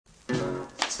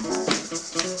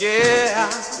Yeah,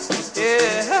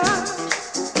 yeah,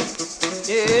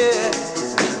 yeah.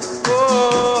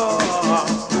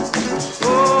 Oh,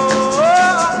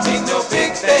 oh, ain't no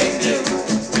big thing to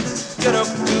get up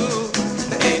to do.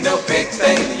 There ain't no big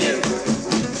thing to you.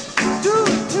 Do,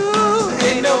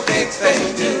 ain't no big thing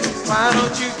to do. Why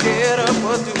don't you get up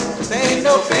or do? There ain't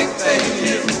no big thing to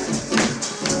you.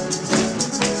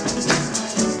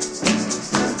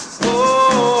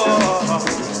 Oh,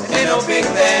 ain't no big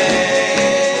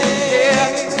thing. Yeah,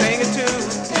 thing or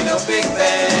two. Ain't no big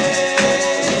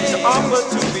thing. The offer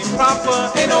to be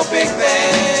proper. Ain't no big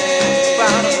thing.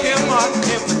 Found a skim mark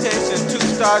invitation to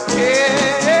start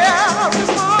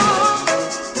carrying on.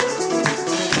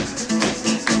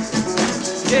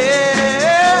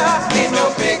 Yeah, ain't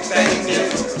no big thing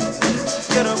to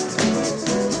get up.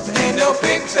 There ain't no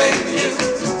big thing to you.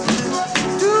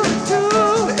 Do,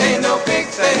 ain't no big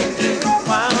thing to do.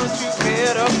 Why don't you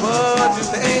get up, bud?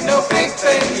 There ain't no big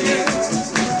thing to you.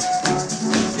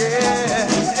 Yeah,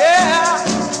 yeah.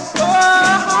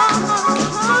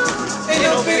 Oh, ain't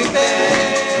no big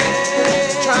thing.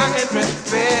 Trying to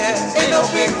dress bad. Ain't no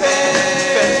big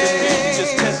thing.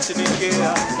 Just testing it,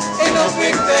 yeah. Ain't no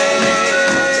big thing.